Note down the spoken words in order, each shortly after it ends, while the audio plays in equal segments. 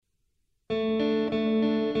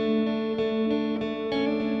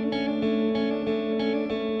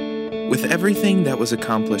With everything that was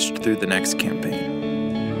accomplished through the next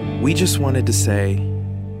campaign, we just wanted to say,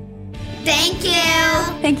 thank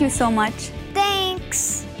you. Thank you so much.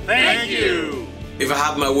 Thanks. Thank you. If I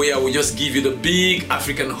had my way, I would just give you the big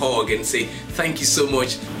African hug and say, thank you so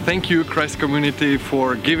much. Thank you, Christ community,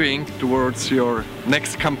 for giving towards your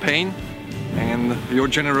next campaign. And your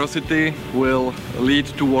generosity will lead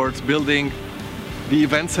towards building the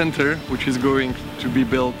event center, which is going to be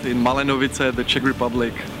built in Malenovice, the Czech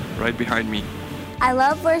Republic, right behind me. I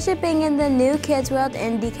love worshiping in the new Kids World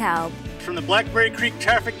in DeKalb. From the Blackberry Creek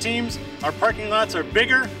traffic teams, our parking lots are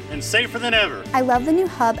bigger and safer than ever. I love the new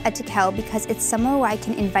hub at DeKalb because it's somewhere where I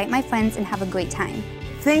can invite my friends and have a great time.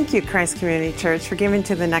 Thank you, Christ Community Church, for giving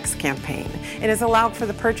to the next campaign. It has allowed for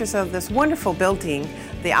the purchase of this wonderful building,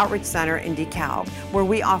 the Outreach Center in DeKalb, where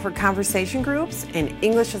we offer conversation groups and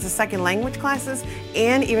English as a second language classes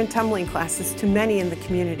and even tumbling classes to many in the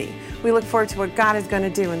community. We look forward to what God is going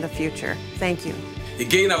to do in the future. Thank you.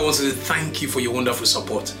 Again, I want to say thank you for your wonderful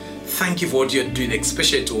support. Thank you for what you're doing,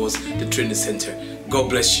 especially towards the training center.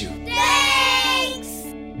 God bless you. Thanks.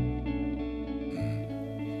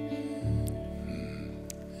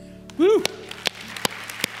 Woo.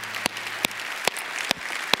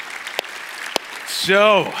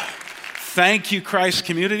 So, thank you, Christ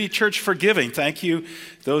Community Church, for giving. Thank you,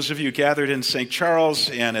 those of you gathered in St. Charles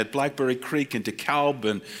and at Blackberry Creek and DeKalb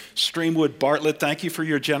and Streamwood, Bartlett. Thank you for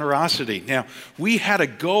your generosity. Now, we had a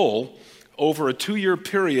goal over a 2-year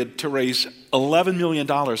period to raise $11 million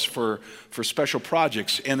for special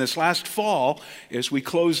projects. And this last fall, as we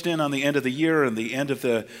closed in on the end of the year and the end of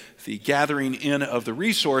the gathering in of the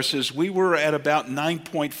resources, we were at about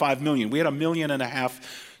 $9.5 million. We had $1.5 million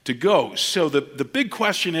to go. So the big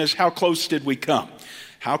question is, how close did we come?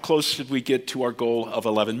 How close did we get to our goal of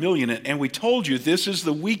 11 million? And we told you this is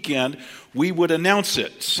the weekend we would announce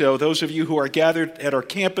it. So those of you who are gathered at our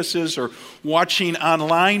campuses or watching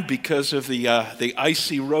online because of the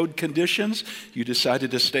icy road conditions, you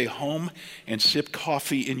decided to stay home and sip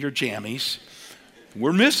coffee in your jammies.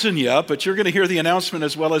 We're missing you, but you're going to hear the announcement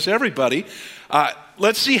as well as everybody.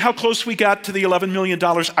 Let's see how close we got to the $11 million.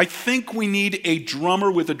 I think we need a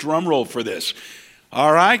drummer with a drum roll for this.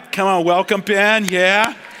 All right, come on, welcome, Ben.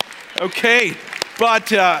 Yeah, okay, but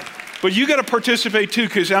you got to participate too,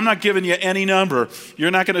 because I'm not giving you any number. You're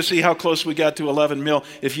not going to see how close we got to 11 mil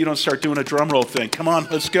if you don't start doing a drum roll thing. Come on,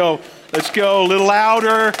 let's go, a little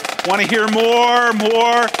louder. Want to hear more?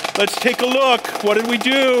 Let's take a look. What did we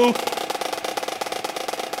do?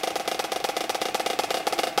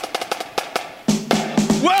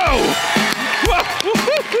 Whoa! Whoa!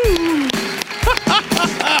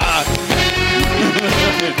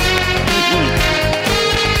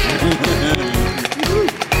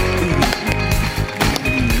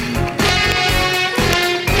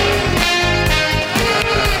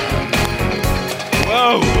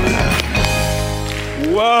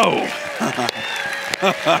 Whoa.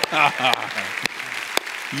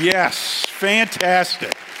 Yes,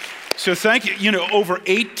 fantastic. So thank you. You know, over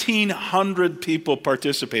 1,800 people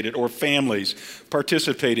participated, or families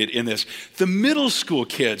participated in this. The middle school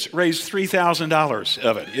kids raised $3,000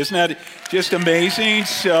 of it. Isn't that just amazing?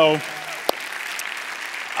 So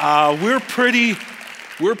we're pretty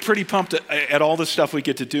pumped at all the stuff we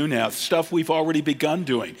get to do now, stuff we've already begun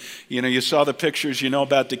doing. You know, you saw the pictures, you know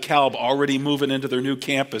about DeKalb already moving into their new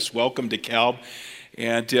campus. Welcome, DeKalb.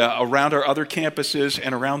 And around our other campuses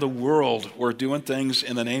and around the world, we're doing things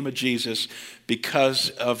in the name of Jesus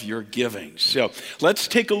because of your giving. So let's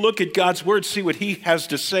take a look at God's word, see what he has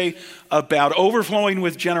to say about overflowing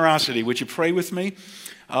with generosity. Would you pray with me?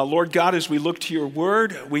 Lord God, as we look to your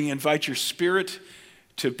word, we invite your spirit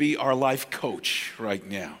to be our life coach right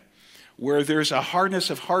now. Where there's a hardness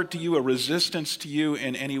of heart to you, a resistance to you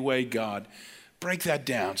in any way, God, break that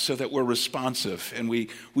down so that we're responsive and we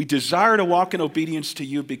desire to walk in obedience to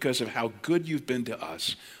you because of how good you've been to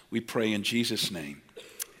us. We pray in Jesus' name.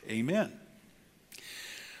 Amen.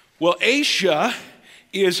 Well, Aisha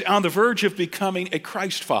is on the verge of becoming a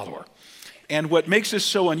Christ follower. And what makes this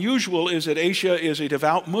so unusual is that Aisha is a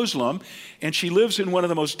devout Muslim and she lives in one of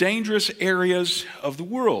the most dangerous areas of the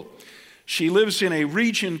world. She lives in a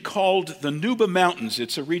region called the Nuba Mountains.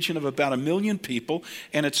 It's a region of about 1 million people,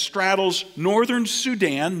 and it straddles northern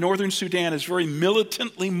Sudan. Northern Sudan is very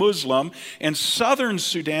militantly Muslim, and southern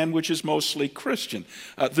Sudan, which is mostly Christian.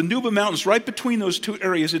 The Nuba Mountains, right between those two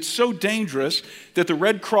areas, it's so dangerous that the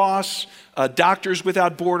Red Cross, Doctors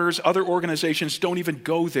Without Borders, other organizations don't even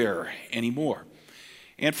go there anymore.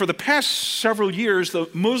 And for the past several years, the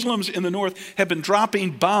Muslims in the north have been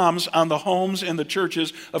dropping bombs on the homes and the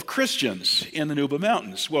churches of Christians in the Nuba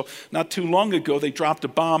Mountains. Well, not too long ago, they dropped a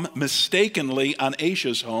bomb mistakenly on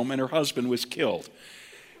Aisha's home, and her husband was killed.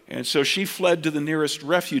 And so she fled to the nearest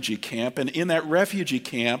refugee camp, and in that refugee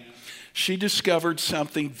camp, she discovered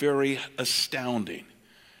something very astounding.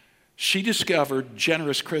 She discovered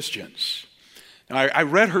generous Christians. I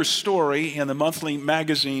read her story in the monthly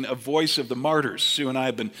magazine of Voice of the Martyrs. Sue and I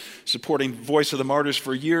have been supporting Voice of the Martyrs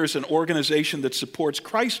for years, an organization that supports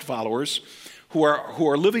Christ followers who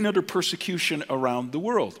are living under persecution around the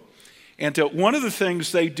world. And one of the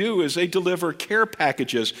things they do is they deliver care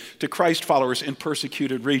packages to Christ followers in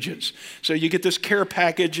persecuted regions. So you get this care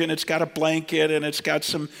package, and it's got a blanket, and it's got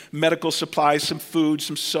some medical supplies, some food,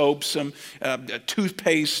 some soap, some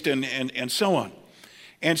toothpaste, and so on.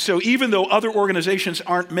 And so even though other organizations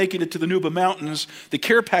aren't making it to the Nuba Mountains, the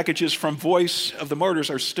care packages from Voice of the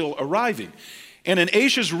Martyrs are still arriving. And in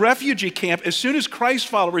Aisha's refugee camp, as soon as Christ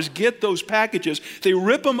followers get those packages, they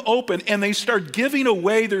rip them open and they start giving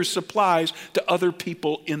away their supplies to other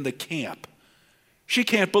people in the camp. She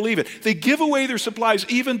can't believe it. They give away their supplies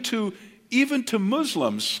even to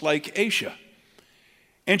Muslims like Aisha.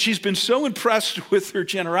 And she's been so impressed with her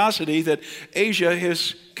generosity that Aisha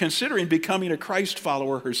is considering becoming a Christ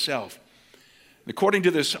follower herself. According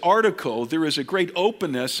to this article, there is a great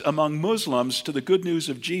openness among Muslims to the good news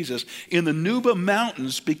of Jesus in the Nuba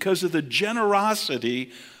Mountains because of the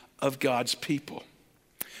generosity of God's people.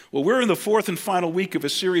 Well, we're in the fourth and final week of a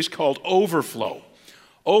series called Overflow.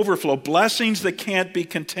 Overflow, blessings that can't be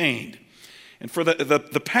contained. And for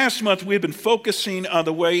the past month, we've been focusing on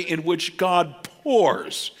the way in which God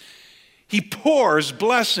pours. He pours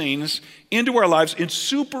blessings into our lives in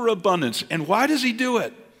superabundance. And why does he do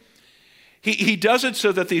it? He does it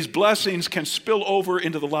so that these blessings can spill over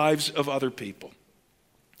into the lives of other people.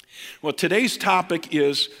 Well, today's topic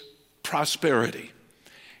is prosperity.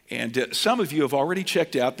 And some of you have already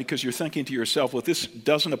checked out because you're thinking to yourself, well, this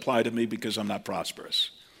doesn't apply to me because I'm not prosperous.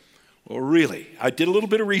 Well, really, I did a little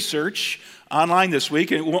bit of research online this week,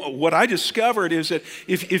 and what I discovered is that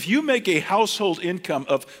if you make a household income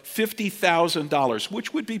of $50,000,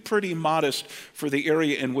 which would be pretty modest for the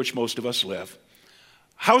area in which most of us live,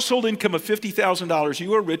 household income of $50,000,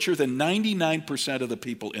 you are richer than 99% of the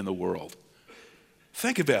people in the world.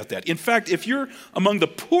 Think about that. In fact, if you're among the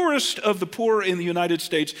poorest of the poor in the United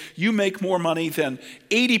States, you make more money than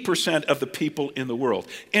 80% of the people in the world.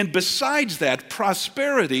 And besides that,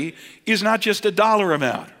 prosperity is not just a dollar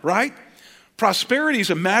amount, right? Prosperity is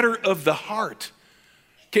a matter of the heart.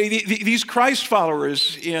 Okay, these Christ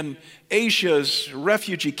followers in Aisha's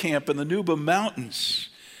refugee camp in the Nuba Mountains,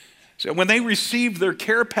 so when they received their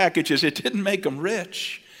care packages, it didn't make them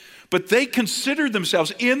rich. But they considered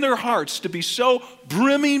themselves in their hearts to be so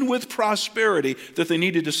brimming with prosperity that they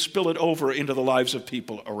needed to spill it over into the lives of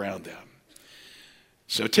people around them.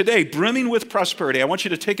 So today, brimming with prosperity, I want you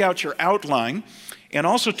to take out your outline and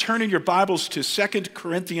also turn in your Bibles to 2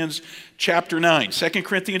 Corinthians chapter 9. 2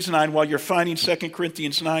 Corinthians 9, while you're finding 2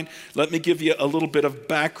 Corinthians 9, let me give you a little bit of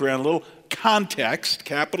background, a little context,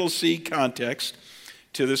 capital C context,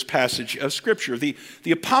 to this passage of Scripture. The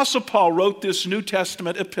Apostle Paul wrote this New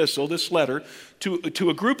Testament epistle, this letter, to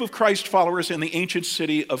a group of Christ followers in the ancient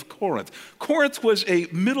city of Corinth. Corinth was a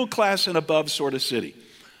middle class and above sort of city.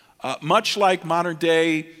 Much like modern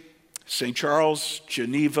day St. Charles,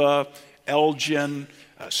 Geneva, Elgin,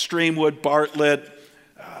 Streamwood, Bartlett,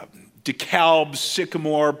 DeKalb,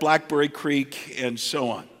 Sycamore, Blackberry Creek, and so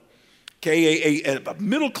on. Okay, a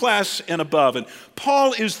middle class and above. And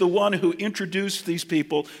Paul is the one who introduced these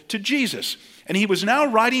people to Jesus. And he was now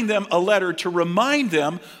writing them a letter to remind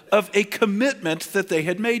them of a commitment that they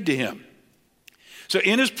had made to him. So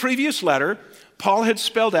in his previous letter, Paul had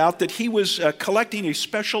spelled out that he was collecting a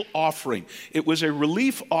special offering. It was a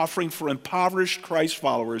relief offering for impoverished Christ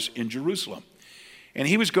followers in Jerusalem. And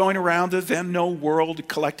he was going around the then-known world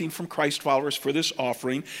collecting from Christ followers for this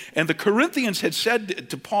offering. And the Corinthians had said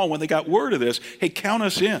to Paul when they got word of this, hey, count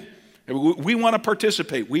us in. We want to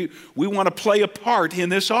participate. We want to play a part in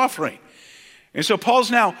this offering. And so Paul's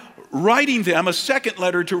now writing them a second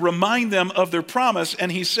letter to remind them of their promise.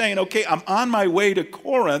 And he's saying, okay, I'm on my way to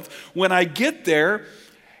Corinth. When I get there,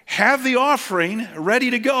 have the offering ready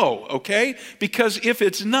to go, okay? Because if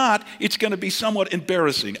it's not, it's going to be somewhat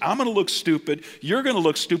embarrassing. I'm going to look stupid. You're going to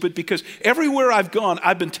look stupid because everywhere I've gone,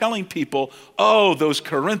 I've been telling people, oh, those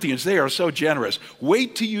Corinthians, they are so generous.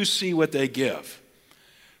 Wait till you see what they give.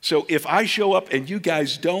 So if I show up and you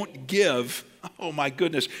guys don't give, oh my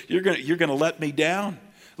goodness, you're going to let me down.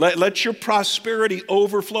 Let your prosperity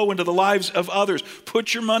overflow into the lives of others.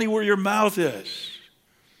 Put your money where your mouth is.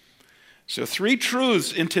 So 3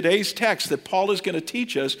 truths in today's text that Paul is going to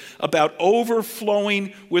teach us about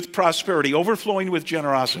overflowing with prosperity, overflowing with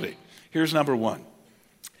generosity. Here's number 1.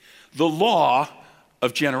 The law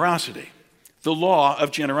of generosity. The law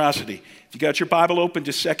of generosity. If you got your Bible open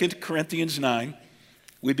to 2 Corinthians 9,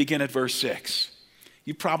 we begin at verse 6.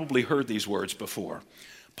 You've probably heard these words before.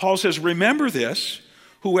 Paul says, "Remember this,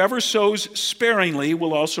 whoever sows sparingly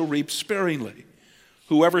will also reap sparingly.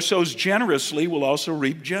 Whoever sows generously will also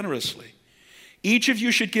reap generously. Each of you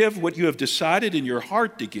should give what you have decided in your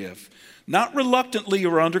heart to give, not reluctantly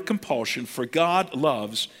or under compulsion, for God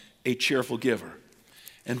loves a cheerful giver."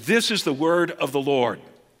 And this is the word of the Lord.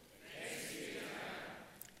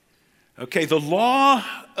 Okay, the law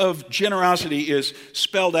of generosity is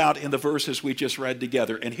spelled out in the verses we just read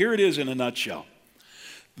together. And here it is in a nutshell.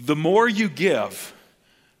 The more you give,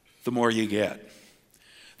 the more you get.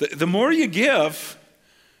 The more you give,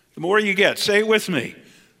 the more you get. Say it with me.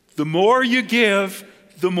 The more you give,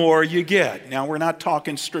 the more you get. Now, we're not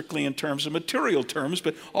talking strictly in terms of material terms,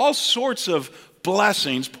 but all sorts of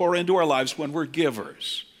blessings pour into our lives when we're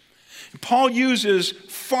givers. Paul uses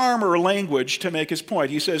farmer language to make his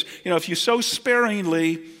point. He says, if you sow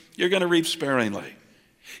sparingly, you're going to reap sparingly.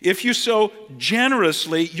 If you sow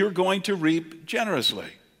generously, you're going to reap generously.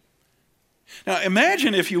 Now,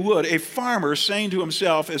 imagine, if you would, a farmer saying to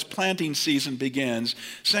himself as planting season begins,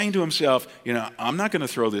 saying to himself, I'm not going to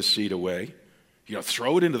throw this seed away.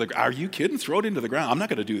 Throw it into the ground. Are you kidding? Throw it into the ground. I'm not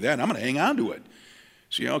going to do that. I'm going to hang on to it.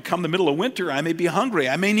 So, come the middle of winter, I may be hungry.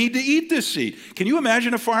 I may need to eat this seed. Can you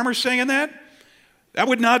imagine a farmer saying that? That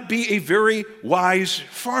would not be a very wise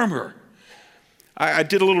farmer. I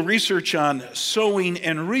did a little research on sowing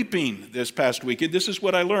and reaping this past weekend. This is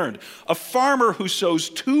what I learned. A farmer who sows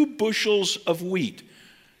 2 bushels of wheat,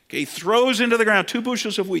 throws into the ground 2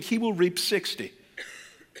 bushels of wheat, he will reap 60.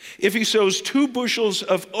 If he sows 2 bushels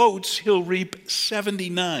of oats, he'll reap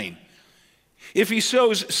 79. If he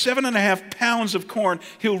sows 7.5 pounds of corn,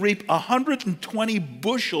 he'll reap 120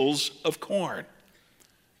 bushels of corn.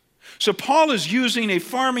 So Paul is using a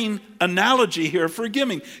farming analogy here for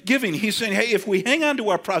giving. He's saying, hey, if we hang on to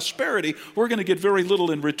our prosperity, we're going to get very little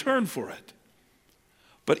in return for it.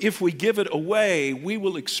 But if we give it away, we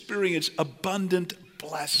will experience abundant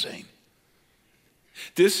blessing.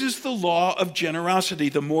 This is the law of generosity.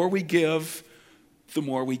 The more we give, the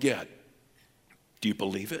more we get. Do you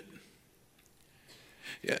believe it?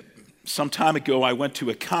 Yeah. Some time ago, I went to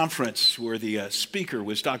a conference where the speaker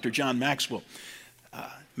was Dr. John Maxwell.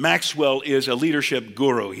 Maxwell is a leadership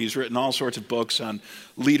guru. He's written all sorts of books on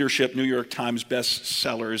leadership, New York Times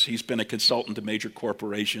bestsellers. He's been a consultant to major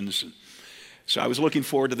corporations. So I was looking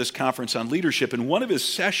forward to this conference on leadership, and one of his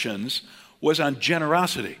sessions was on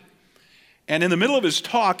generosity. And in the middle of his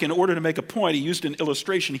talk, in order to make a point, he used an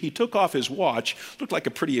illustration. He took off his watch, looked like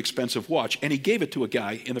a pretty expensive watch, and he gave it to a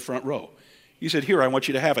guy in the front row. He said, "Here, I want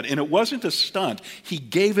you to have it." And it wasn't a stunt. He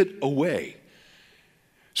gave it away.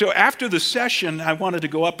 So after the session, I wanted to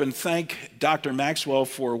go up and thank Dr. Maxwell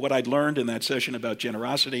for what I'd learned in that session about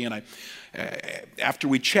generosity. And after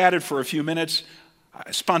we chatted for a few minutes,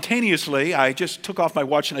 spontaneously, I just took off my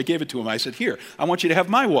watch and I gave it to him. I said, "Here, I want you to have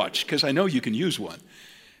my watch because I know you can use one."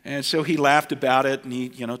 And so he laughed about it and he,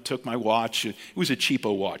 took my watch. It was a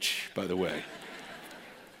cheapo watch, by the way.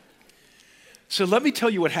 So let me tell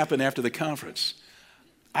you what happened after the conference.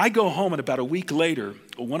 I go home, and about a week later,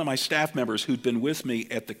 one of my staff members who'd been with me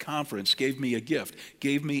at the conference gave me a gift,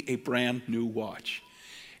 gave me a brand new watch.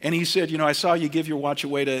 And he said, I saw you give your watch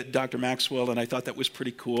away to Dr. Maxwell, and I thought that was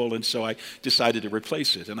pretty cool, and so I decided to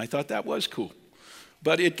replace it. And I thought that was cool.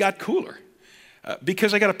 But it got cooler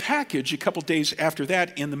because I got a package a couple days after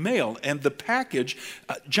that in the mail. And the package,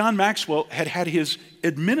 John Maxwell had his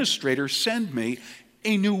administrator send me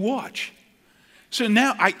a new watch. So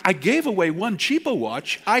now I gave away one cheapo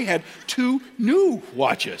watch. I had 2 new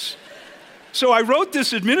watches. So I wrote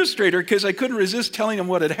this administrator because I couldn't resist telling him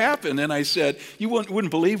what had happened. And I said, you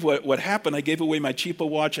wouldn't believe what happened. I gave away my cheapo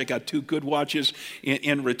watch. I got 2 good watches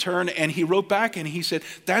in return. And he wrote back and he said,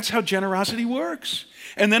 "That's how generosity works."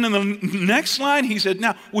 And then in the next line, he said,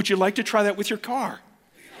 "Now, would you like to try that with your car?"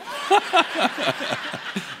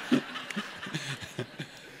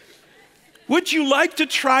 Would you like to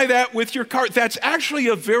try that with your car? That's actually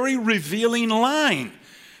a very revealing line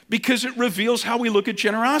because it reveals how we look at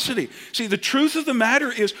generosity. See, the truth of the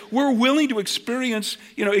matter is we're willing to experiment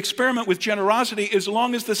with generosity as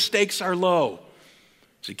long as the stakes are low.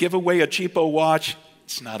 So give away a cheapo watch,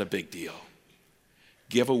 it's not a big deal.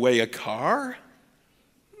 Give away a car?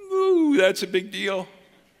 Ooh, that's a big deal.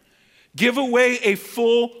 Give away a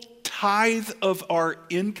full tithe of our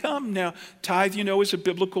income. Now, tithe, is a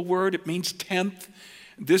biblical word. It means tenth.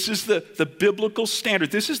 This is the biblical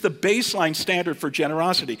standard. This is the baseline standard for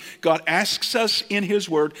generosity. God asks us in his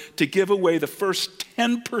word to give away the first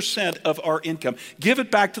 10% of our income. Give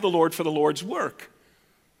it back to the Lord for the Lord's work.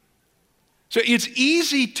 So it's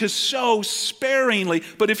easy to sow sparingly,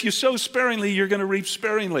 but if you sow sparingly, you're going to reap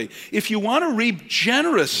sparingly. If you want to reap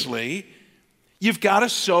generously, you've got to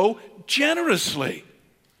sow generously.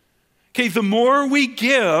 Okay, the more we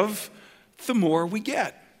give, the more we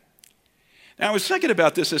get. Now, I was thinking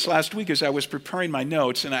about this last week as I was preparing my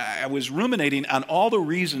notes, and I was ruminating on all the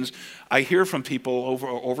reasons I hear from people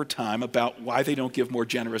over time about why they don't give more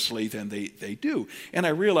generously than they do. And I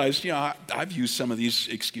realized, I've used some of these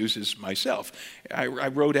excuses myself. I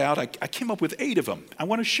wrote out, I came up with 8 of them. I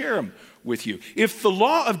want to share them with you. If the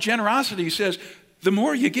law of generosity says, the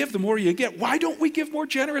more you give, the more you get, why don't we give more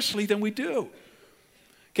generously than we do?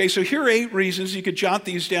 Okay, so here are 8 reasons. You could jot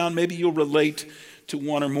these down. Maybe you'll relate to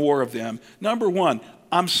one or more of them. Number 1,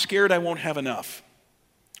 I'm scared I won't have enough.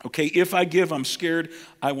 Okay, if I give, I'm scared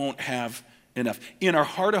I won't have enough. In our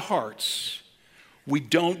heart of hearts, we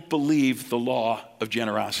don't believe the law of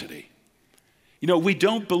generosity. We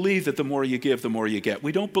don't believe that the more you give, the more you get.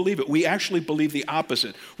 We don't believe it. We actually believe the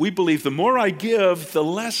opposite. We believe the more I give, the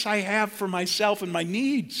less I have for myself and my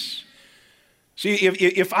needs. See,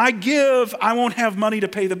 if I give, I won't have money to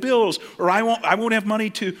pay the bills, or I won't have money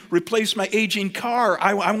to replace my aging car.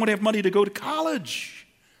 I won't have money to go to college.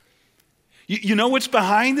 You know what's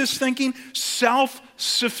behind this thinking?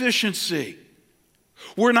 Self-sufficiency.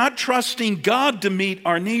 We're not trusting God to meet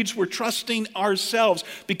our needs. We're trusting ourselves.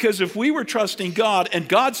 Because if we were trusting God and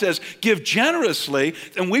God says, give generously,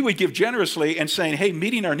 then we would give generously and saying, hey,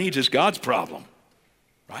 meeting our needs is God's problem,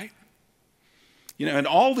 right? In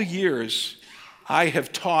all the years I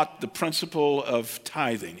have taught the principle of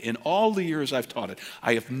tithing. In all the years I've taught it,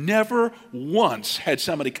 I have never once had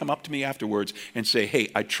somebody come up to me afterwards and say,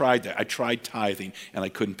 hey, I tried that. I tried tithing and I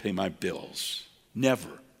couldn't pay my bills. Never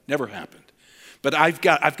happened. But I've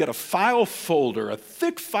got a file folder, a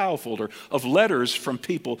thick file folder of letters from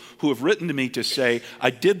people who have written to me to say, I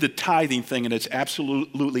did the tithing thing and it's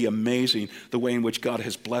absolutely amazing the way in which God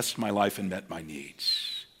has blessed my life and met my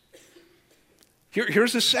needs.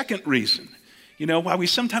 Here's a second reason. Why we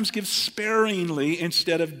sometimes give sparingly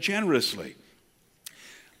instead of generously.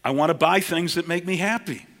 I want to buy things that make me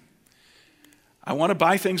happy. I want to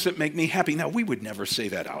buy things that make me happy. Now, we would never say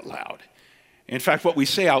that out loud. In fact, what we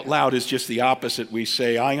say out loud is just the opposite. We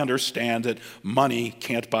say, I understand that money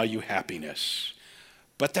can't buy you happiness.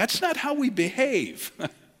 But that's not how we behave.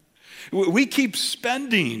 We keep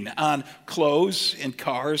spending on clothes and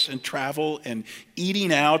cars and travel and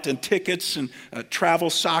eating out and tickets and travel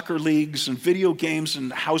soccer leagues and video games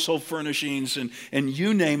and household furnishings and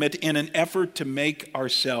you name it in an effort to make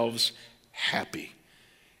ourselves happy.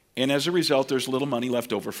 And as a result, there's little money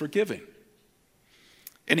left over for giving.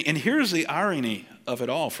 And here's the irony of it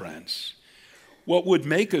all, friends. What would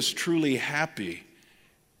make us truly happy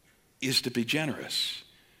is to be generous.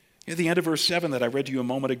 At the end of verse 7 that I read to you a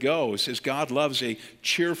moment ago, it says, God loves a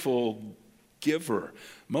cheerful giver.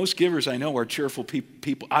 Most givers I know are cheerful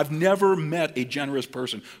people. I've never met a generous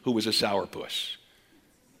person who was a sourpuss.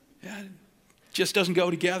 It just doesn't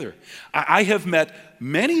go together. I have met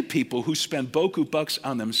many people who spend beaucoup bucks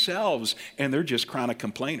on themselves, and they're just chronic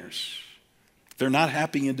complainers. They're not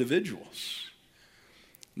happy individuals.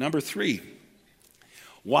 Number 3.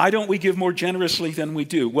 Why don't we give more generously than we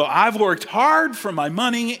do? Well, I've worked hard for my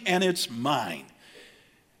money and it's mine.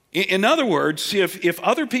 In other words, if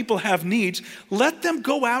other people have needs, let them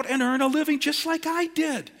go out and earn a living just like I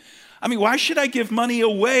did. I mean, why should I give money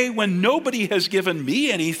away when nobody has given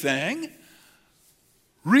me anything?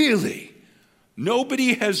 Really?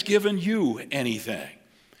 Nobody has given you anything.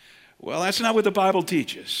 Well, that's not what the Bible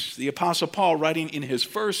teaches. The Apostle Paul, writing in his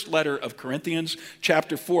first letter of Corinthians,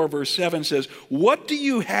 chapter 4, verse 7, says, what do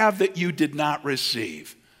you have that you did not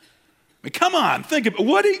receive? I mean, come on, think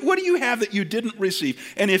about it. What do you have that you didn't receive?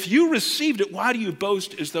 And if you received it, why do you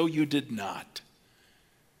boast as though you did not?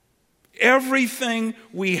 Everything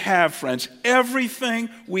we have, friends, everything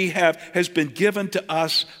we have has been given to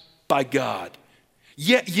us by God.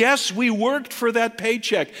 Yes, we worked for that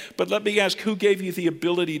paycheck, but let me ask, who gave you the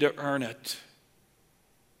ability to earn it?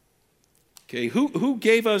 Okay, who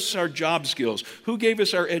gave us our job skills? Who gave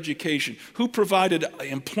us our education? Who provided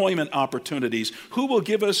employment opportunities? Who will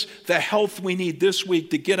give us the health we need this week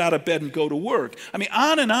to get out of bed and go to work? I mean,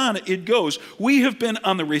 on and on it goes. We have been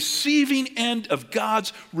on the receiving end of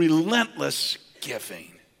God's relentless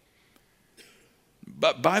giving.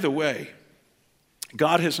 But by the way,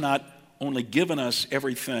 God has not only given us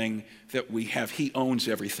everything that we have. He owns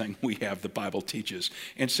everything we have, the Bible teaches.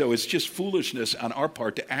 And so it's just foolishness on our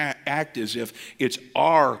part to act as if it's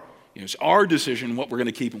our decision what we're going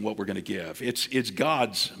to keep and what we're going to give. It's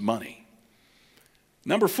God's money.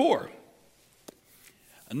 Number 4,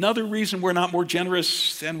 another reason we're not more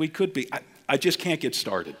generous than we could be, I just can't get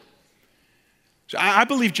started. So I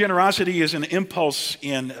believe generosity is an impulse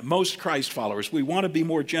in most Christ followers. We want to be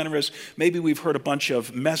more generous. Maybe we've heard a bunch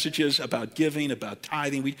of messages about giving, about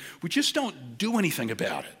tithing. We just don't do anything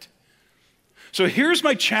about it. So here's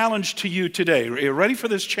my challenge to you today. Are you ready for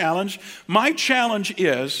this challenge? My challenge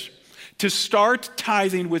is to start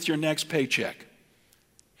tithing with your next paycheck.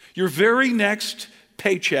 Your very next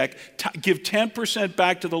paycheck, give 10%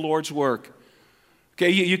 back to the Lord's work. Okay,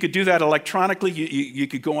 you could do that electronically. You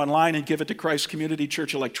could go online and give it to Christ Community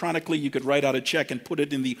Church electronically. You could write out a check and put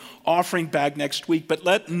it in the offering bag next week. But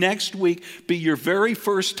let next week be your very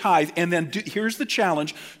first tithe. And then here's the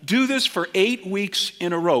challenge. Do this for 8 weeks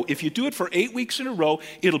in a row. If you do it for 8 weeks in a row,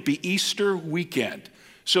 it'll be Easter weekend.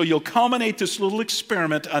 So you'll culminate this little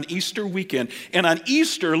experiment on Easter weekend. And on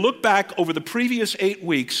Easter, look back over the previous 8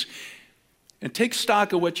 weeks and take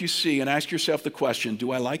stock of what you see and ask yourself the question, do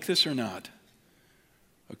I like this or not?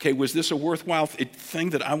 Okay, was this a worthwhile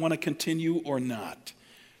thing that I want to continue or not?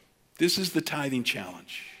 This is the tithing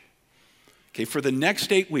challenge. Okay, for the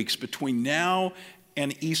next 8 weeks between now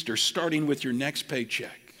and Easter, starting with your next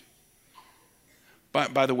paycheck.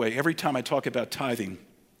 By the way, every time I talk about tithing,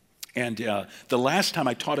 and the last time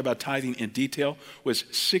I taught about tithing in detail was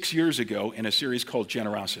 6 years ago in a series called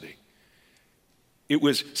Generosity. It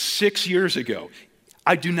was 6 years ago.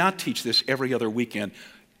 I do not teach this every other weekend,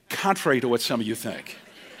 contrary to what some of you think.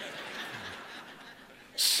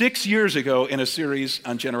 6 years ago in a series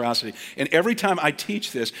on generosity. And every time I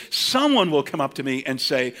teach this, someone will come up to me and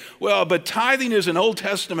say, well, but tithing is an Old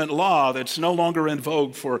Testament law that's no longer in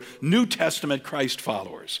vogue for New Testament Christ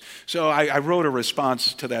followers. So I wrote a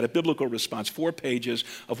response to that, a biblical response, 4 pages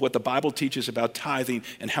of what the Bible teaches about tithing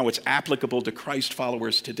and how it's applicable to Christ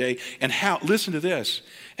followers today. And how, listen to this,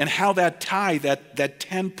 and how that tithe, that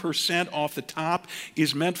 10% off the top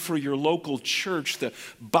is meant for your local church, the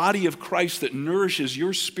body of Christ that nourishes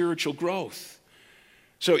your spiritual growth.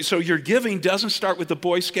 So your giving doesn't start with the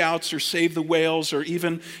Boy Scouts or Save the Whales or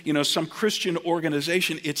even, some Christian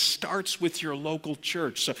organization. It starts with your local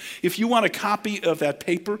church. So if you want a copy of that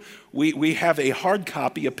paper, we have a hard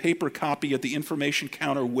copy, a paper copy at the information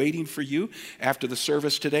counter waiting for you after the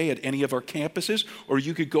service today at any of our campuses, or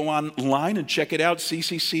you could go online and check it out,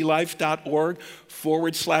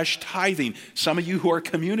 ccclife.org/tithing. Some of you who are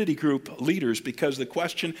community group leaders, because the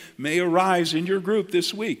question may arise in your group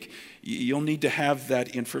this week, you'll need to have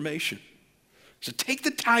that information. So take the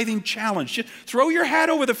tithing challenge. Just throw your hat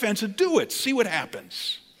over the fence and do it. See what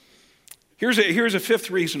happens. Here's a 5th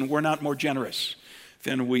reason we're not more generous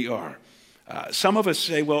than we are. Some of us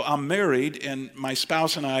say, well, I'm married and my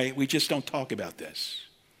spouse and I, we just don't talk about this.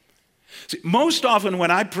 See, most often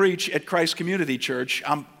when I preach at Christ Community Church,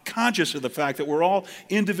 I'm conscious of the fact that we're all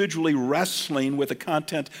individually wrestling with the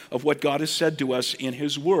content of what God has said to us in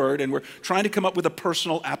His Word, and we're trying to come up with a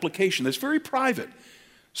personal application that's very private,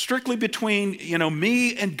 strictly between,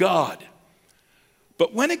 me and God.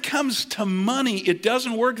 But when it comes to money, it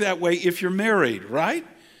doesn't work that way if you're married, right?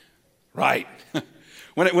 Right.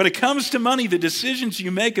 When it comes to money, the decisions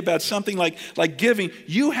you make about something like giving,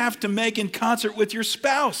 you have to make in concert with your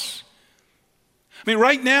spouse. I mean,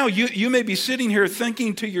 right now, you may be sitting here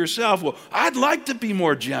thinking to yourself, well, I'd like to be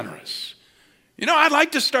more generous. I'd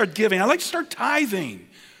like to start giving. I'd like to start tithing.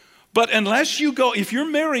 But if you're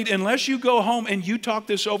married, unless you go home and you talk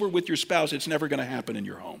this over with your spouse, it's never going to happen in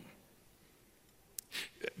your home.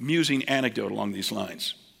 Amusing anecdote along these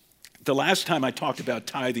lines. The last time I talked about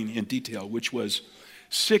tithing in detail, which was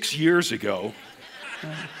 6 years ago,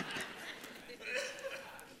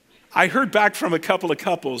 I heard back from a couple of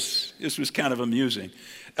couples. This was kind of amusing.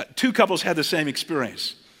 2 couples had the same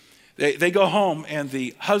experience. They go home and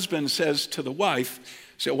the husband says to the wife,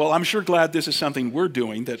 well, I'm sure glad this is something we're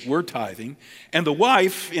doing, that we're tithing. And the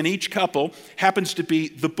wife in each couple happens to be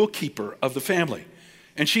the bookkeeper of the family.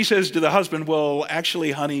 And she says to the husband, well,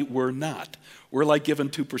 actually, honey, we're not. We're like giving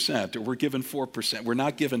 2% or we're giving 4%. We're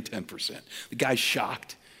not giving 10%. The guy's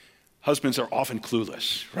shocked. Husbands are often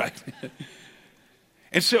clueless, right?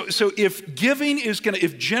 And so if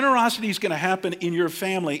generosity is going to happen in your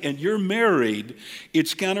family and you're married,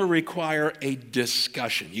 it's going to require a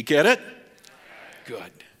discussion. You get it?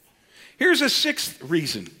 Good. Here's a 6th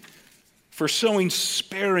reason for sowing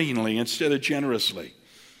sparingly instead of generously.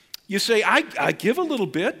 You say, I give a little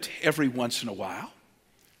bit every once in a while.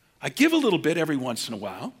 I give a little bit every once in a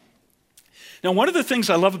while. Now, one of the things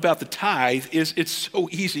I love about the tithe is it's so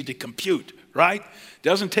easy to compute, right?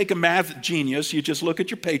 Doesn't take a math genius. You just look at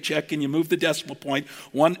your paycheck and you move the decimal point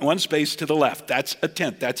one space to the left. That's a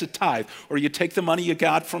tenth. That's a tithe. Or you take the money you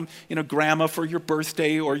got from, grandma for your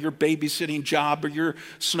birthday or your babysitting job or your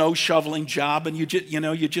snow shoveling job, and you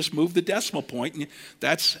just move the decimal point, and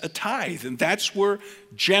that's a tithe. And that's where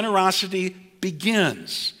generosity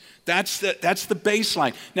begins. That's the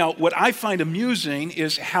baseline. Now, what I find amusing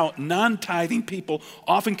is how non-tithing people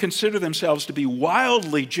often consider themselves to be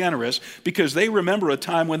wildly generous because they remember a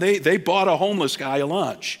time when they bought a homeless guy a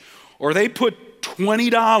lunch, or they put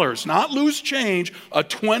 $20, not loose change, a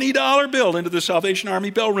 $20 bill into the Salvation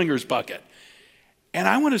Army bell ringers bucket. And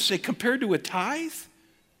I want to say, compared to a tithe,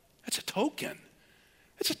 that's a token.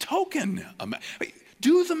 It's a token amount.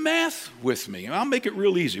 Do the math with me. I'll make it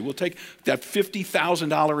real easy. We'll take that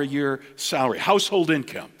 $50,000 a year salary, household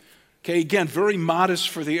income. Okay, again, very modest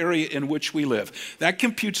for the area in which we live. That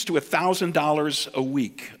computes to $1,000 a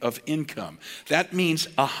week of income. That means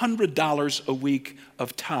 $100 a week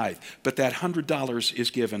of tithe. But that $100 is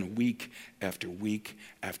given week after week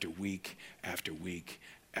after week after week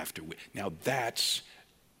after week. Now that's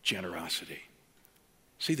generosity.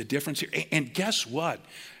 See the difference here? And guess what?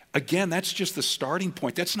 Again, that's just the starting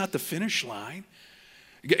point. That's not the finish line.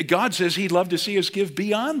 God says he'd love to see us give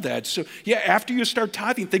beyond that. So yeah, after you start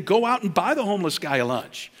tithing, then go out and buy the homeless guy a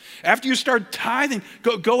lunch. After you start tithing,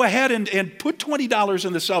 go ahead and put $20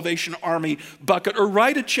 in the Salvation Army bucket, or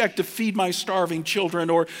write a check to feed my starving children,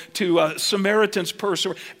 or to Samaritan's Purse,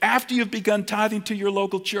 or after you've begun tithing to your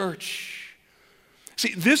local church.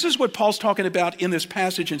 See, this is what Paul's talking about in this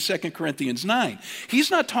passage in 2 Corinthians 9. He's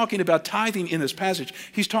not talking about tithing in this passage.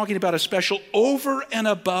 He's talking about a special over and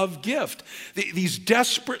above gift. These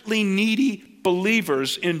desperately needy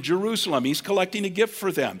believers in Jerusalem, he's collecting a gift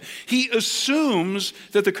for them. He assumes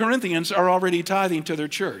that the Corinthians are already tithing to their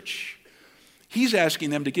church. He's asking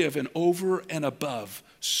them to give an over and above,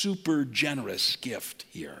 super generous gift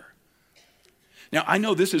here. Now, I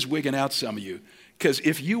know this is wigging out some of you, because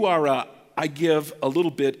if you are I give a little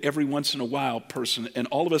bit every once in a while person, and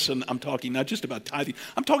all of a sudden I'm talking not just about tithing,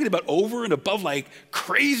 I'm talking about over and above, like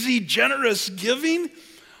crazy generous giving.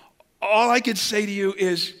 All I could say to you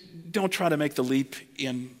is, don't try to make the leap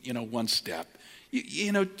in one step.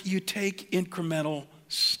 You take incremental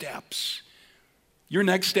steps. Your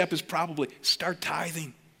next step is probably start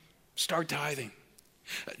tithing. Start tithing.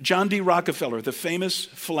 John D. Rockefeller, the famous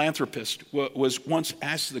philanthropist, was once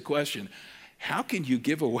asked the question, how can you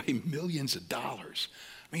give away millions of dollars?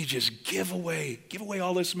 I mean, you just give away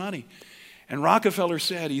all this money. And Rockefeller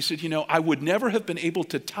said, I would never have been able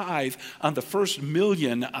to tithe on the first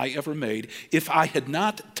million I ever made if I had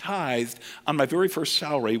not tithed on my very first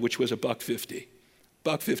salary, which was $1.50.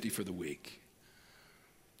 $1.50 for the week.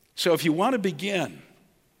 So if you want to begin,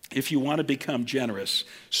 if you want to become generous,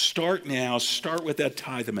 start now, start with that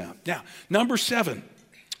tithe amount. Now, number 7,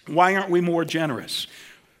 why aren't we more generous?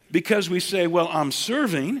 Because we say, well, I'm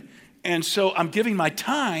serving, and so I'm giving my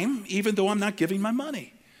time, even though I'm not giving my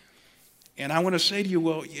money. And I want to say to you,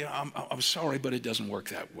 well, yeah, I'm sorry, but it doesn't work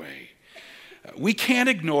that way. We can't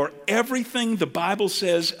ignore everything the Bible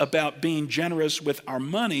says about being generous with our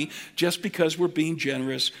money just because we're being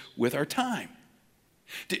generous with our time.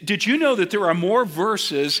 Did you know that there are more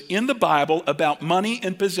verses in the Bible about money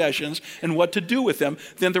and possessions and what to do with them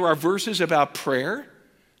than there are verses about prayer?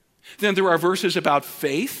 Then there are verses about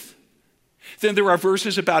faith. Then there are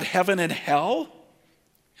verses about heaven and hell.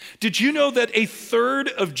 Did you know that a third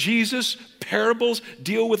of Jesus' parables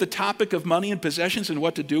deal with the topic of money and possessions and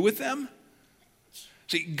what to do with them?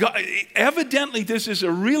 See, God, evidently this is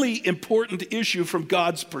a really important issue from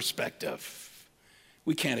God's perspective.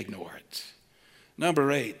 We can't ignore it.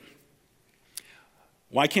 Number 8,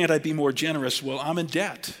 why can't I be more generous? Well, I'm in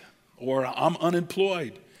debt, or I'm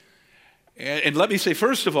unemployed. And let me say,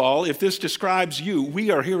 first of all, if this describes you,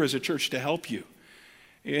 we are here as a church to help you.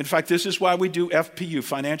 In fact, this is why we do FPU,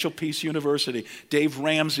 Financial Peace University, Dave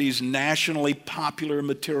Ramsey's nationally popular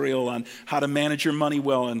material on how to manage your money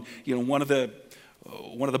well. And one of the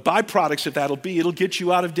byproducts of that will be it'll get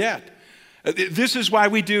you out of debt. This is why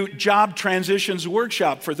we do Job Transitions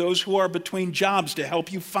Workshop for those who are between jobs to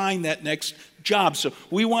help you find that next job. So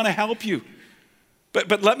we want to help you.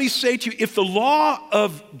 But let me say to you, if the law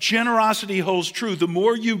of generosity holds true, the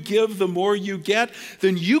more you give, the more you get,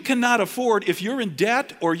 then you cannot afford, if you're in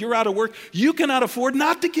debt or you're out of work, you cannot afford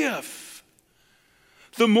not to give.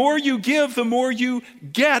 The more you give, the more you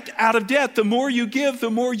get out of debt. The more you give, the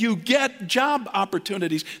more you get job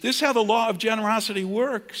opportunities. This is how the law of generosity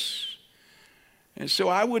works. And so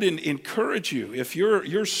I would encourage you, if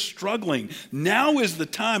you're struggling, now is the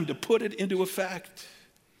time to put it into effect.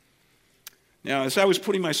 Now, as I was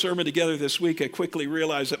putting my sermon together this week, I quickly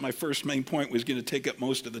realized that my first main point was going to take up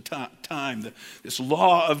most of the time. This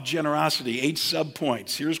law of generosity, 8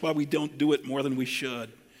 subpoints. Here's why we don't do it more than we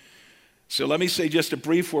should. So let me say just a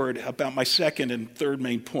brief word about my second and third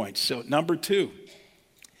main points. So number 2,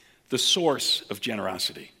 the source of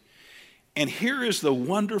generosity. And here is the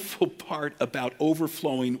wonderful part about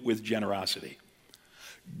overflowing with generosity.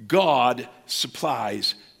 God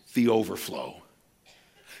supplies the overflow.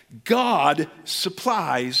 God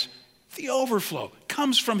supplies the overflow. It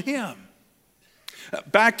comes from him.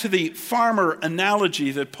 Back to the farmer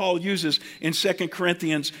analogy that Paul uses in 2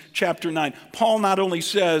 Corinthians chapter 9. Paul not only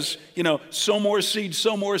says, sow more seed,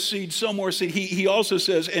 sow more seed, sow more seed. He also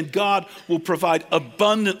says, and God will provide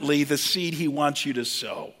abundantly the seed he wants you to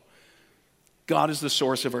sow. God is the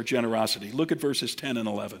source of our generosity. Look at verses 10 and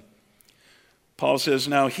 11. Paul says,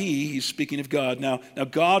 now he's speaking of God, now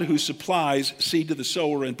God who supplies seed to the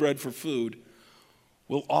sower and bread for food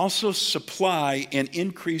will also supply and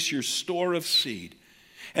increase your store of seed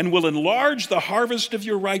and will enlarge the harvest of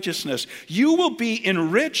your righteousness. You will be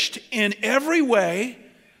enriched in every way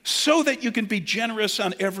so that you can be generous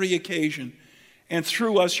on every occasion. And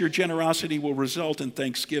through us, your generosity will result in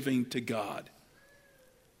thanksgiving to God.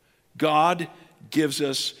 God gives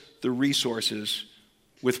us the resources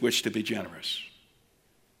with which to be generous.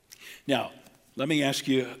 Now, let me ask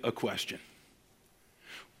you a question.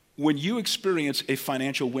 When you experience a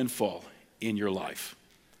financial windfall in your life,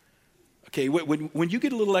 okay, when you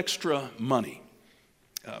get a little extra money,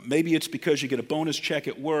 maybe it's because you get a bonus check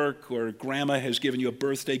at work or grandma has given you a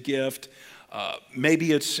birthday gift,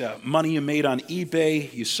 maybe it's money you made on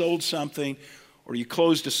eBay, you sold something, or you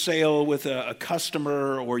closed a sale with a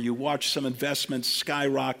customer, or you watched some investments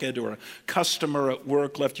skyrocket, or a customer at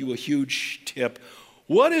work left you a huge tip.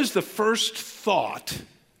 What is the first thought?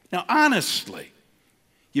 Now, honestly,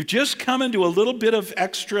 you've just come into a little bit of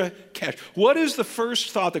extra cash. What is the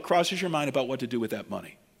first thought that crosses your mind about what to do with that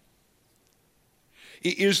money?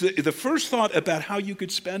 Is the first thought about how you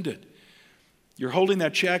could spend it? You're holding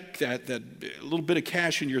that check, that little bit of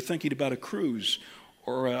cash, and you're thinking about a cruise,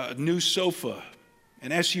 or a new sofa, an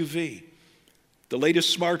SUV, the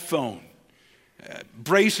latest smartphone,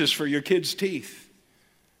 braces for your kids' teeth.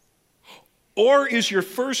 Or is your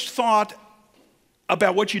first thought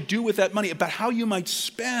about what you do with that money, about how you might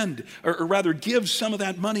spend, or rather give some of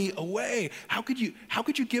that money away? How could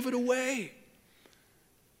you give it away?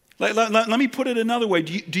 Let me put it another way.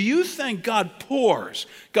 Do you think God pours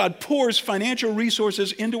financial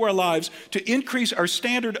resources into our lives to increase our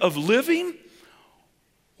standard of living,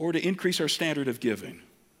 or to increase our standard of giving?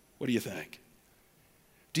 What do you think?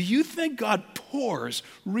 Do you think God pours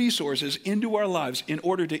resources into our lives in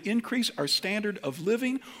order to increase our standard of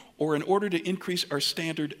living, or in order to increase our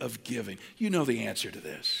standard of giving? You know the answer to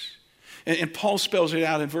this. And Paul spells it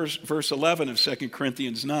out in verse 11 of 2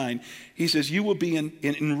 Corinthians 9. He says, you will be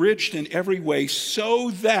enriched in every way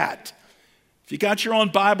so that, if you got your own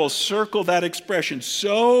Bible, circle that expression,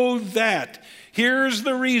 so that. Here's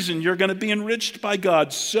the reason you're going to be enriched by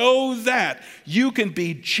God, so that you can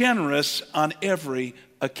be generous on every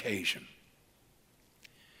occasion.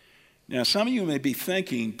 Now, some of you may be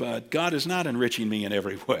thinking, but God is not enriching me in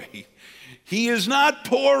every way. He is not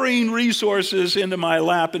pouring resources into my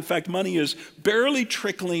lap. In fact, money is barely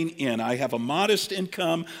trickling in. I have a modest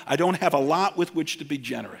income. I don't have a lot with which to be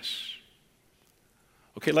generous.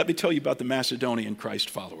 Okay, let me tell you about the Macedonian Christ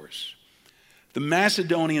followers. The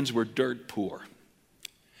Macedonians were dirt poor.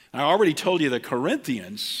 I already told you the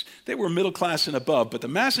Corinthians, they were middle class and above, but the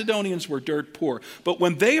Macedonians were dirt poor. But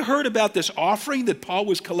when they heard about this offering that Paul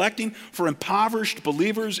was collecting for impoverished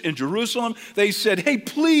believers in Jerusalem, they said, hey,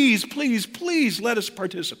 please, please, please let us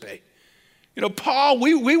participate. Paul,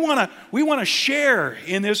 we want to share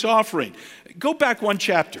in this offering. Go back one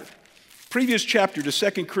chapter, previous chapter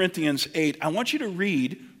to 2 Corinthians 8. I want you to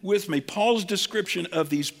read with me Paul's description of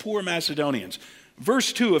these poor Macedonians.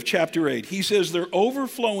 Verse 2 of chapter 8, he says their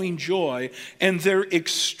overflowing joy and their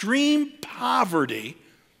extreme poverty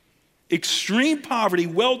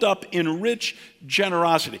welled up in rich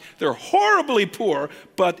generosity. They're horribly poor,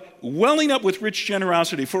 but welling up with rich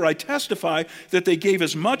generosity. For I testify that they gave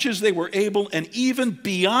as much as they were able and even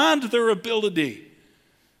beyond their ability.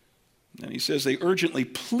 And he says they urgently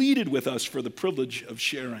pleaded with us for the privilege of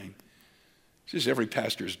sharing. This is every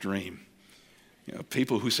pastor's dream.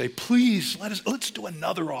 People who say, please, let's do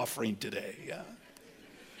another offering today. Yeah.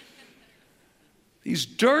 These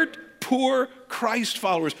dirt poor Christ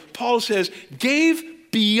followers, Paul says, gave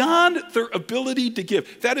beyond their ability to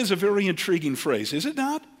give. That is a very intriguing phrase, is it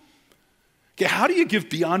not? Okay, how do you give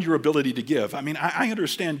beyond your ability to give? I mean, I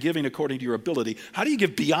understand giving according to your ability. How do you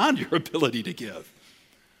give beyond your ability to give?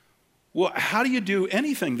 Well, how do you do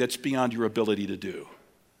anything that's beyond your ability to do?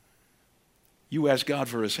 You ask God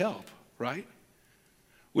for his help, right?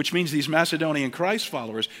 Which means these Macedonian Christ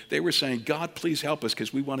followers, they were saying, God, please help us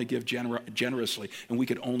because we want to give generously, and we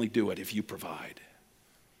could only do it if you provide.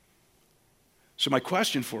 So my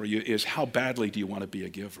question for you is, how badly do you want to be a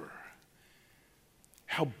giver?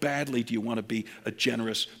 How badly do you want to be a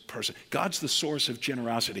generous person? God's the source of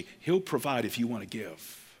generosity. He'll provide if you want to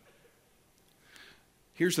give.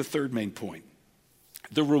 Here's the third main point,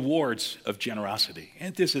 the rewards of generosity.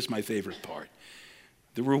 And this is my favorite part.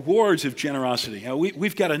 The rewards of generosity. Now,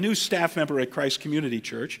 we've got a new staff member at Christ Community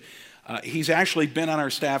Church. He's actually been on our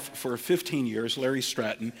staff for 15 years, Larry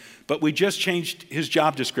Stratton, but we just changed his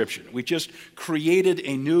job description. We just created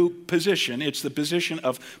a new position. It's the position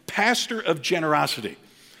of Pastor of Generosity.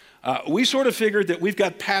 We sort of figured that we've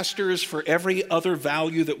got pastors for every other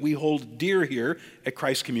value that we hold dear here at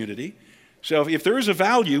Christ Community. So if there is a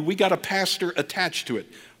value, we got a pastor attached to it.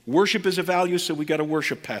 Worship is a value, so we got a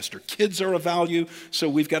worship pastor. Kids are a value, so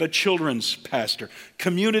we've got a children's pastor.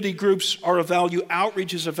 Community groups are a value.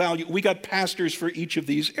 Outreach is a value. We got pastors for each of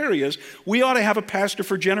these areas. We ought to have a pastor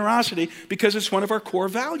for generosity because it's one of our core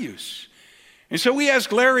values. And so we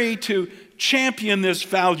asked Larry to champion this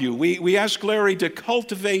value. We asked Larry to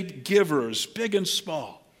cultivate givers, big and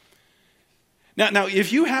small. Now,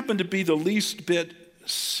 if you happen to be the least bit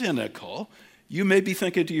cynical, you may be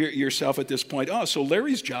thinking to yourself at this point, oh, so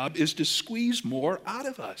Larry's job is to squeeze more out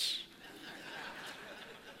of us.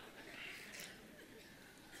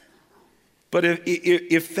 But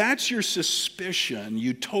if that's your suspicion,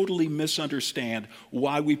 you totally misunderstand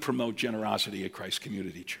why we promote generosity at Christ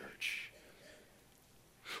Community Church.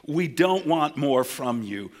 We don't want more from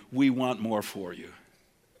you. We want more for you.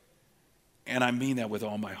 And I mean that with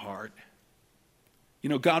all my heart. You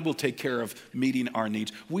know, God will take care of meeting our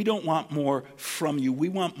needs. We don't want more from you. We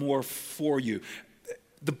want more for you.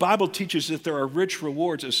 The Bible teaches that there are rich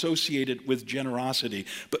rewards associated with generosity,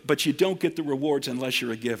 but you don't get the rewards unless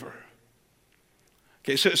you're a giver.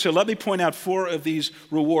 Okay, so let me point out 4 of these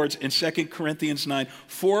rewards in 2 Corinthians 9,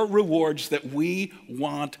 4 rewards that we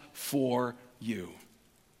want for you.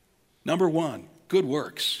 Number 1, good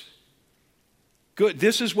works. Good.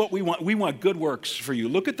 This is what we want. We want good works for you.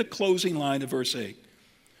 Look at the closing line of verse 8.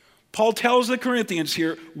 Paul tells the Corinthians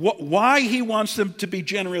here why he wants them to be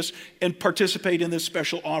generous and participate in this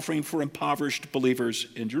special offering for impoverished believers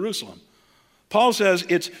in Jerusalem. Paul says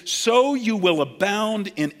it's so you will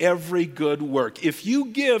abound in every good work. If you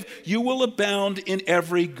give, you will abound in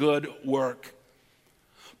every good work.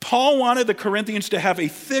 Paul wanted the Corinthians to have a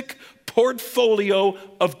thick portfolio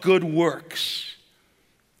of good works.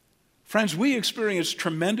 Friends, we experience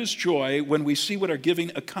tremendous joy when we see what our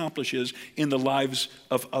giving accomplishes in the lives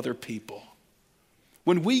of other people.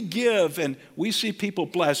 When we give and we see people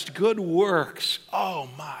blessed, good works, oh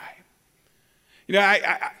my. You know,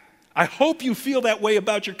 I hope you feel that way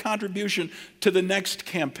about your contribution to the next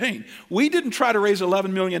campaign. We didn't try to raise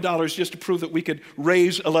 $11 million just to prove that we could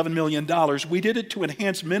raise $11 million. We did it to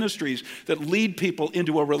enhance ministries that lead people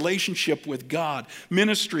into a relationship with God,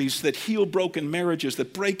 ministries that heal broken marriages,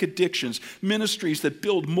 that break addictions, ministries that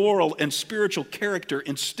build moral and spiritual character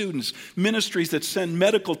in students, ministries that send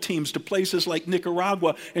medical teams to places like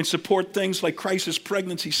Nicaragua and support things like crisis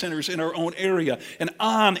pregnancy centers in our own area, and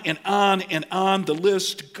on and on and on the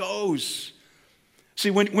list goes.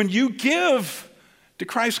 See, when you give to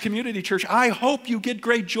Christ Community Church, I hope you get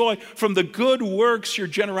great joy from the good works your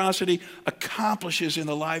generosity accomplishes in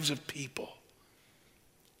the lives of people.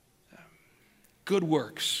 Good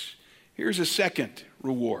works. Here's a second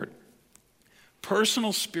reward.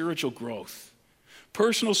 Personal spiritual growth.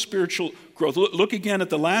 Personal spiritual growth. Look again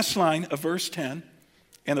at the last line of verse 10.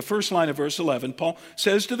 And the first line of verse 11, Paul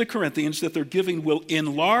says to the Corinthians that their giving will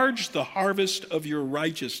enlarge the harvest of your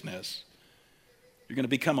righteousness. You're going to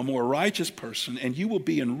become a more righteous person, and you will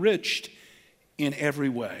be enriched in every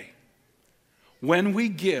way. When we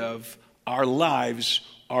give, our lives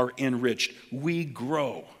are enriched. We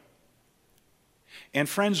grow. And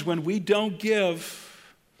friends, when we don't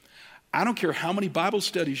give, I don't care how many Bible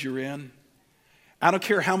studies you're in. I don't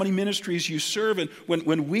care how many ministries you serve in.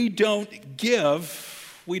 When we don't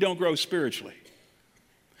give, we don't grow spiritually.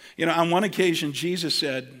 You know, on one occasion, Jesus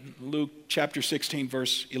said, Luke chapter 16,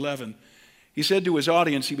 verse 11, he said to his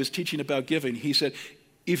audience, he was teaching about giving, he said,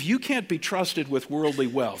 if you can't be trusted with worldly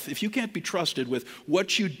wealth, if you can't be trusted with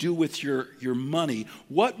what you do with your money,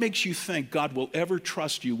 what makes you think God will ever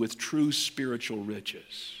trust you with true spiritual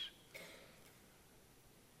riches?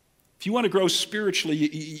 If you want to grow spiritually,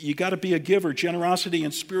 you got to be a giver. Generosity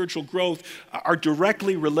and spiritual growth are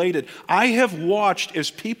directly related. I have watched as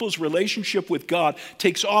people's relationship with God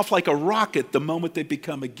takes off like a rocket the moment they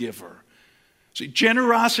become a giver. See,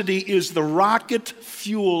 generosity is the rocket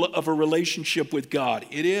fuel of a relationship with God.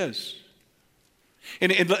 It is.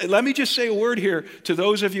 And let me just say a word here to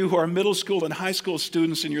those of you who are middle school and high school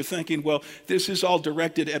students and you're thinking, well, this is all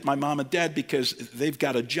directed at my mom and dad because they've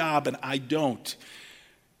got a job and I don't.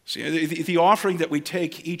 See, the offering that we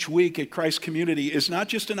take each week at Christ Community is not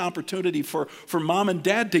just an opportunity for mom and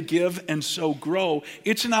dad to give and so grow.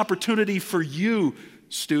 It's an opportunity for you,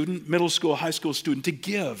 student, middle school, high school student, to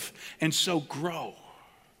give and so grow.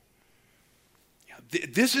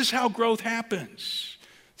 This is how growth happens,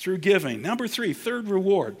 through giving. Number 3, third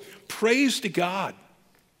reward, praise to God.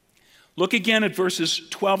 Look again at verses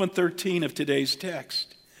 12 and 13 of today's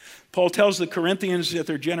text. Paul tells the Corinthians that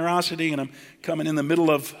their generosity, and I'm coming in the middle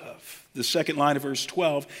of the second line of verse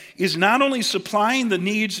 12, is not only supplying the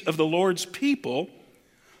needs of the Lord's people,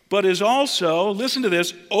 but is also, listen to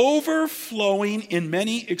this, overflowing in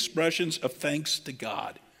many expressions of thanks to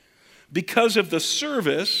God. Because of the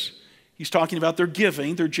service, he's talking about their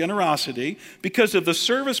giving, their generosity, because of the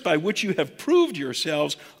service by which you have proved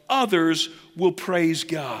yourselves, others will praise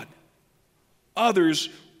God. Others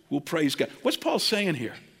will praise God. What's Paul saying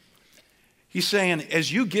here? He's saying,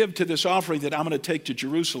 as you give to this offering that I'm going to take to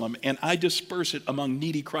Jerusalem and I disperse it among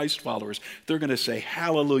needy Christ followers, they're going to say,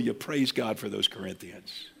 hallelujah, praise God for those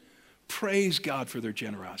Corinthians. Praise God for their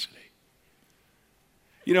generosity.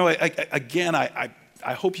 You know, I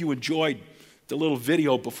hope you enjoyed the little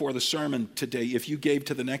video before the sermon today. If you gave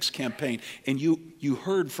to the next campaign and you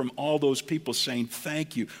heard from all those people saying,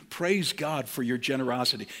 thank you, praise God for your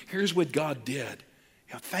generosity. Here's what God did.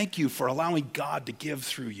 Thank you for allowing God to give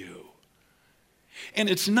through you. And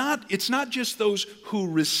it's not just those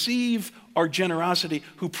who receive our generosity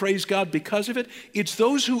who praise God because of it. It's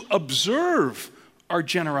those who observe our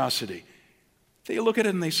generosity. They look at it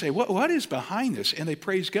and they say, what is behind this? And they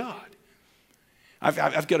praise God.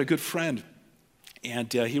 I've got a good friend,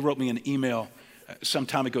 and he wrote me an email some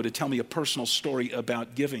time ago to tell me a personal story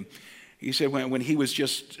about giving. He said when he was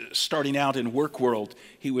just starting out in work world,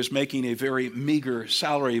 he was making a very meager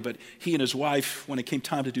salary, but he and his wife, when it came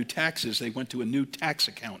time to do taxes, they went to a new tax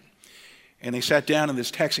accountant. And they sat down, and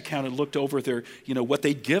this tax accountant looked over their, what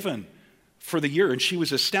they'd given for the year, and she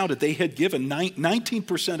was astounded. They had given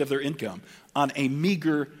 19% of their income on a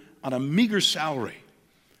meager salary.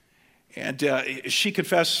 And she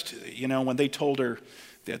confessed, when they told her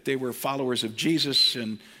that they were followers of Jesus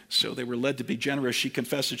and so they were led to be generous, she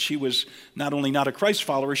confessed that she was not only not a Christ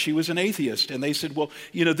follower, she was an atheist. And they said, well,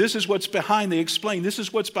 this is what's behind, they explained, this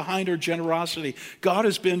is what's behind our generosity. God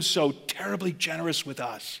has been so terribly generous with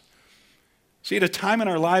us. See, at a time in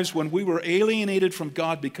our lives when we were alienated from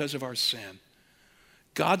God because of our sin,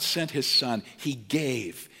 God sent his son. He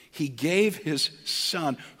gave his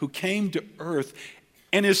son who came to earth.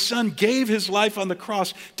 And his son gave his life on the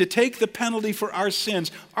cross to take the penalty for our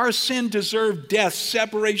sins. Our sin deserved death,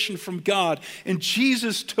 separation from God. And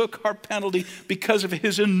Jesus took our penalty because of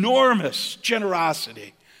his enormous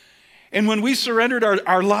generosity. And when we surrendered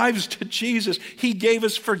our lives to Jesus, he gave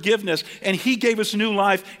us forgiveness and he gave us new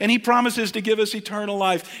life and he promises to give us eternal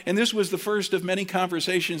life. And this was the first of many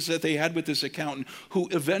conversations that they had with this accountant who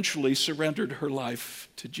eventually surrendered her life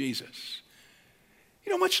to Jesus.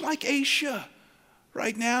 Much like Aisha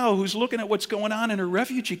right now, who's looking at what's going on in a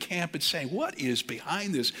refugee camp and saying, what is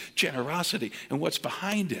behind this generosity? And what's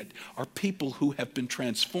behind it are people who have been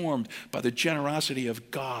transformed by the generosity of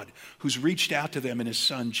God, who's reached out to them in his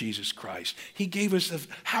son, Jesus Christ. He gave us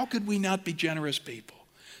how could we not be generous people?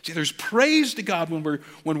 See, there's praise to God when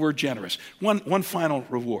we're generous. One final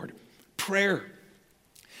reward, prayer.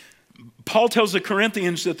 Paul tells the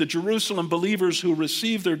Corinthians that the Jerusalem believers who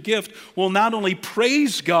receive their gift will not only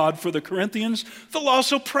praise God for the Corinthians, they'll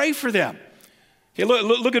also pray for them. Okay,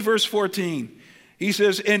 look at verse 14. He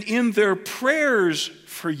says, and in their prayers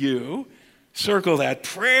for you, circle that,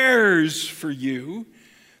 prayers for you,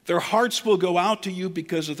 their hearts will go out to you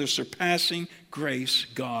because of the surpassing grace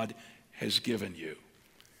God has given you.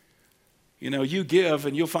 You give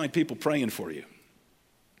and you'll find people praying for you.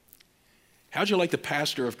 How'd you like the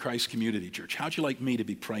pastor of Christ Community Church? How'd you like me to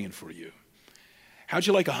be praying for you? How'd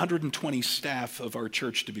you like 120 staff of our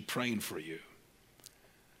church to be praying for you?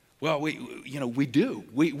 Well, we do.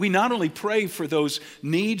 We not only pray for those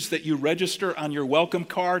needs that you register on your welcome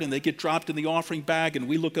card and they get dropped in the offering bag and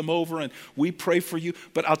we look them over and we pray for you,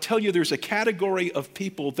 but I'll tell you there's a category of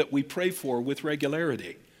people that we pray for with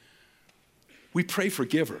regularity. We pray for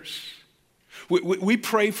givers. We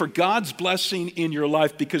pray for God's blessing in your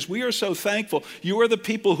life because we are so thankful. You are the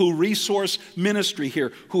people who resource ministry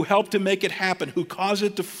here, who help to make it happen, who cause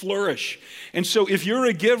it to flourish. And so if you're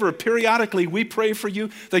a giver, periodically we pray for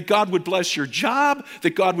you that God would bless your job,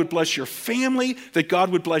 that God would bless your family, that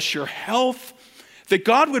God would bless your health, that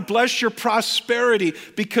God would bless your prosperity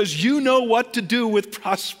because you know what to do with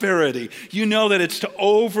prosperity. You know that it's to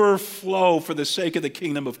overflow for the sake of the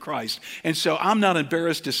kingdom of Christ. And so I'm not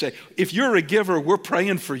embarrassed to say, if you're a giver, we're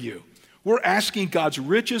praying for you. We're asking God's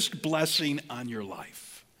richest blessing on your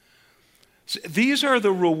life. So these are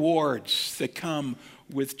the rewards that come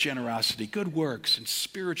with generosity, good works and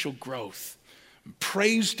spiritual growth,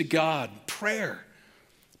 praise to God, prayer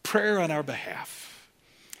on our behalf.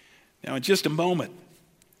 Now, in just a moment,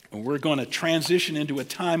 we're going to transition into a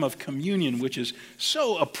time of communion, which is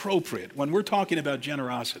so appropriate when we're talking about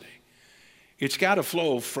generosity. It's got to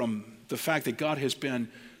flow from the fact that God has been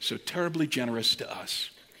so terribly generous to us.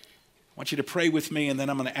 I want you to pray with me, and then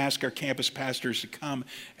I'm going to ask our campus pastors to come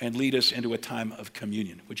and lead us into a time of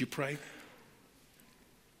communion. Would you pray?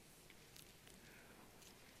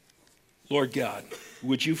 Lord God,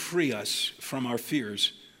 would you free us from our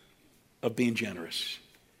fears of being generous?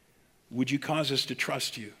 Would you cause us to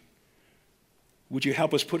trust you? Would you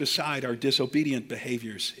help us put aside our disobedient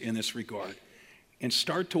behaviors in this regard and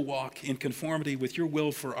start to walk in conformity with your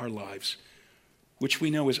will for our lives, which we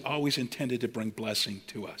know is always intended to bring blessing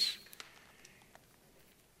to us?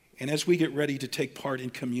 And as we get ready to take part in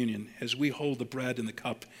communion, as we hold the bread and the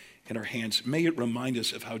cup in our hands, may it remind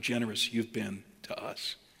us of how generous you've been to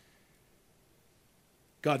us.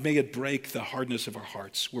 God, may it break the hardness of our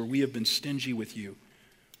hearts where we have been stingy with you,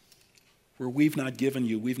 where we've not given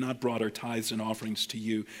you, we've not brought our tithes and offerings to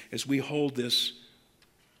you, as we hold this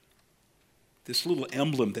little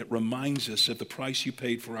emblem that reminds us of the price you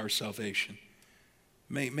paid for our salvation.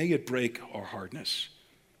 May it break our hardness.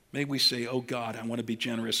 May we say, oh God, I want to be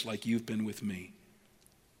generous like you've been with me.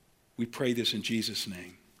 We pray this in Jesus'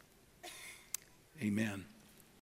 name. Amen.